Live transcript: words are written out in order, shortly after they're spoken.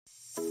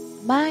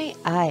My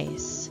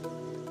eyes.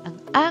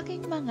 Ang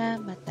aking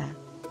mga mata.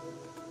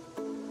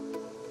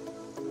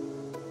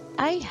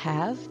 I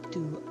have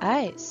two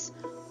eyes,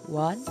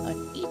 one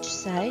on each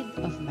side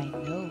of my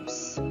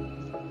nose.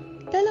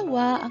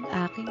 Dalawa ang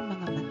aking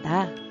mga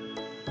mata,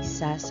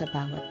 isa sa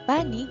bawat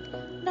panig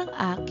ng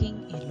aking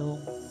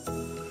ilong.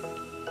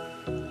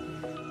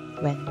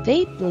 When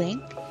they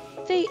blink,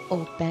 they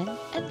open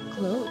and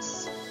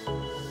close.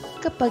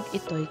 Kapag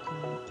ito'y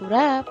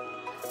kumukurap,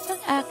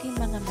 ang aking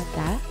mga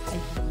mata ay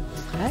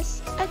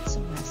bumubukas at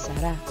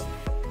sumasara.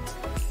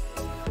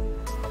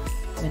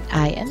 When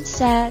I am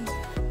sad,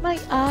 my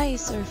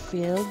eyes are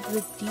filled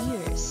with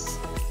tears.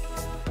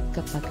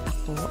 Kapag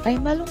ako ay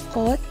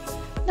malungkot,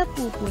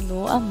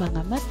 napupuno ang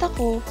mga mata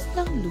ko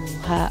ng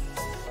luha.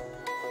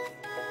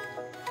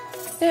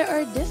 There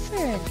are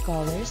different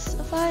colors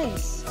of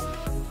eyes.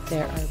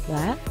 There are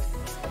black,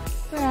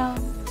 brown,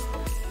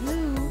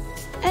 blue,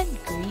 and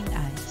green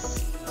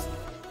eyes.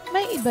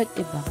 May iba't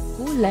ibang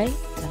kulay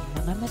ng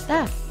mga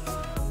mata.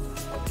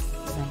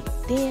 May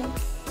itim,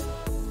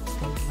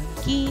 may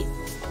manggi,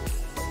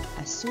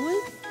 asul,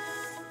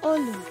 o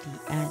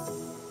luntian.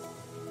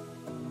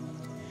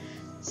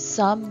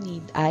 Some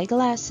need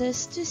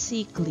eyeglasses to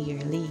see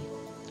clearly.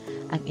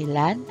 Ang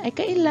ilan ay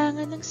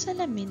kailangan ng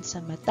salamin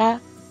sa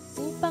mata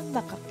upang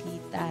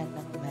makakita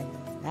ng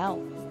malinaw.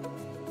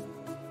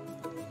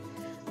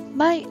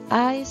 My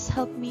eyes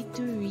help me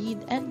to read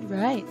and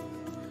write.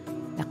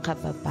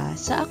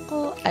 Nakababasa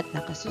ako at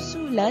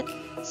nakasusulat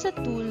sa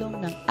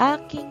tulong ng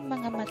aking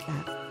mga mata.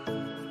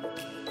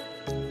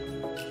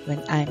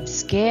 When I'm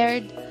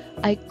scared,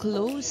 I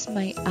close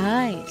my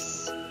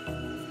eyes.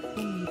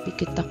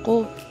 Pumipikit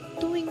ako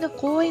tuwing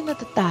ako ay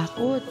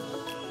natatakot.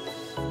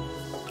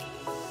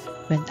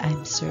 When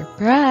I'm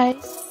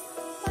surprised,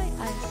 my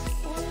eyes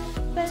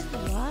open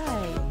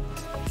wide.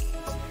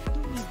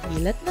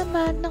 Tumigilat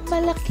naman ng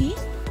malaki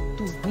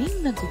tuwing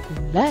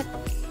nagugulat.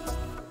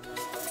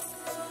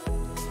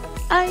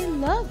 I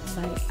love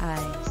my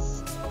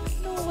eyes.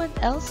 No one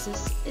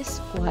else's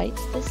is quite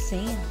the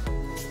same.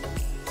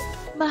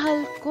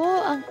 Mahal ko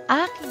ang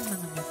aking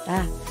mga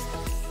mata.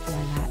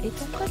 Wala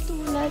itong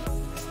katulad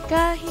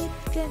kahit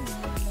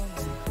kanino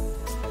man.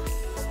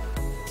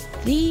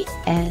 The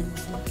end.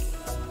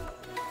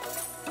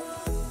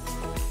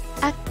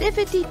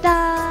 Activity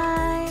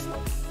time!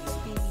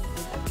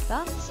 Pinili ang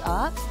thumbs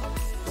up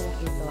kung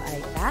ito ay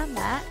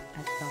tama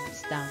at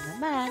thumbs down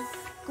naman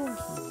kung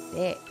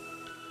hindi.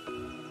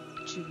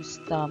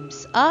 Choose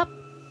thumbs up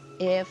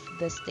if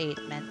the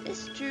statement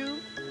is true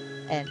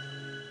and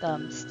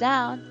thumbs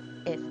down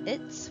if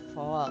it's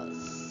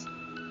false.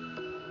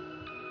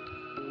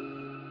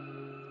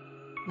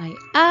 My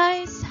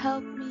eyes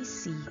help me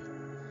see.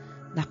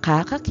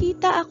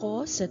 Nakakakita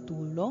ako sa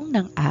tulong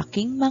ng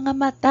aking mga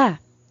mata.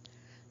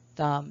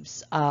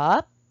 Thumbs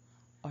up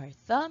or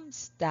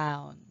thumbs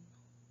down?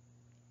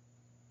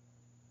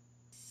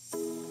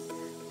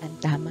 Ang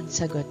tamang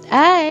sagot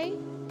ay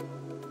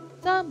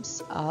thumbs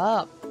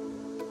up.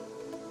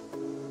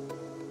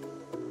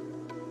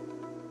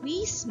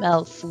 We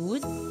smell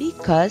food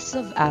because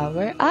of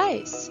our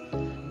eyes.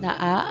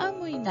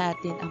 Naaamoy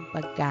natin ang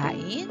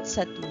pagkain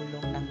sa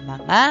tulong ng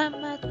mga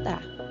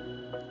mata.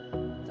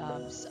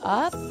 Thumbs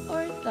up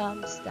or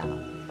thumbs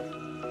down?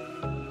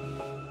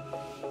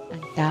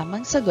 Ang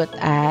tamang sagot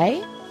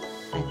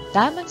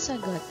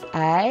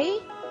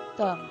ay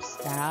thumbs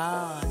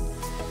down.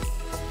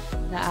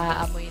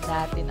 Naaamoy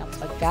natin ang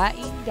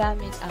pagkain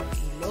gamit ang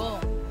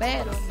ilong,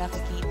 pero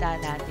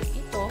nakikita natin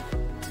ito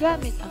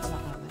gamit ang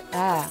mga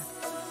mata.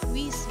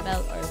 We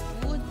smell our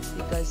food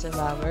because of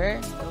our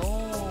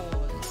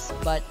nose,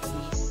 but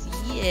we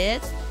see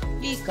it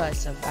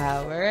because of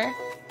our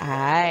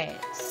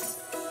eyes.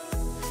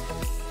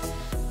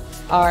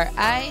 Our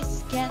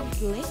eyes can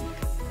blink.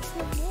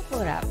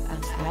 Kumukurap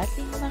ang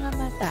ating mga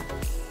mata.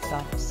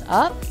 Thumbs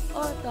up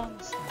o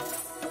thumbs down?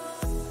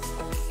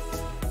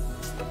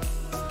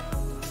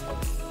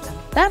 Ang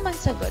tamang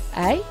sagot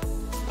ay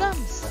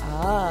thumbs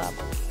up.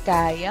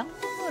 Kayang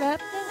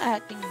kumurap ng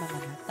ating mga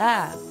mata.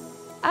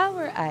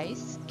 Our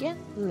eyes can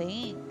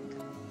blink.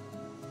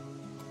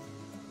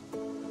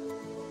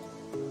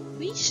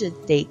 We should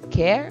take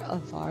care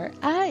of our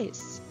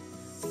eyes.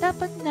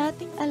 Dapat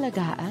nating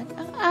alagaan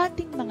ang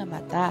ating mga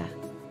mata.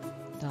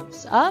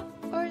 Thumbs up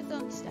or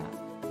thumbs down?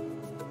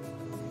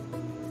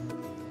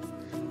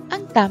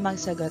 Ang tamang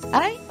sagot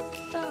ay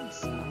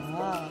thumbs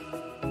up.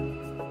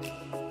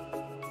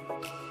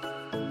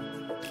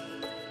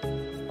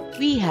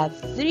 We have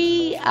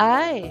 3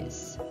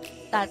 eyes.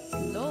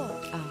 Tatlo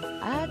ang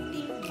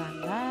ating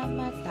mga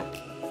mata.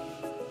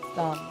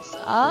 Thumbs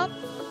up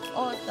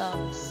o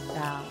thumbs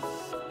down?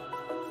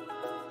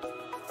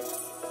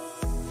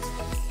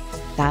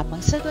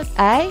 Tamang sagot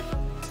ay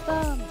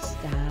thumbs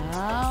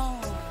down.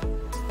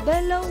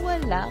 Dalawa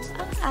lang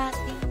ang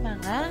ating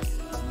mga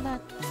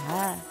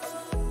mata.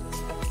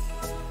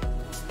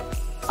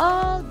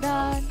 All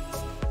done.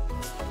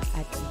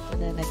 At dito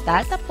na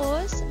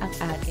nagtatapos ang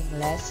ating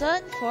lesson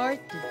for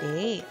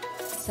today.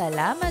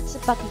 Salamat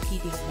sa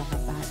pakikinig mga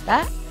bata.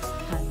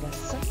 Hanggang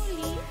sa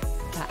muli.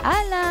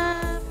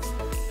 Paalam!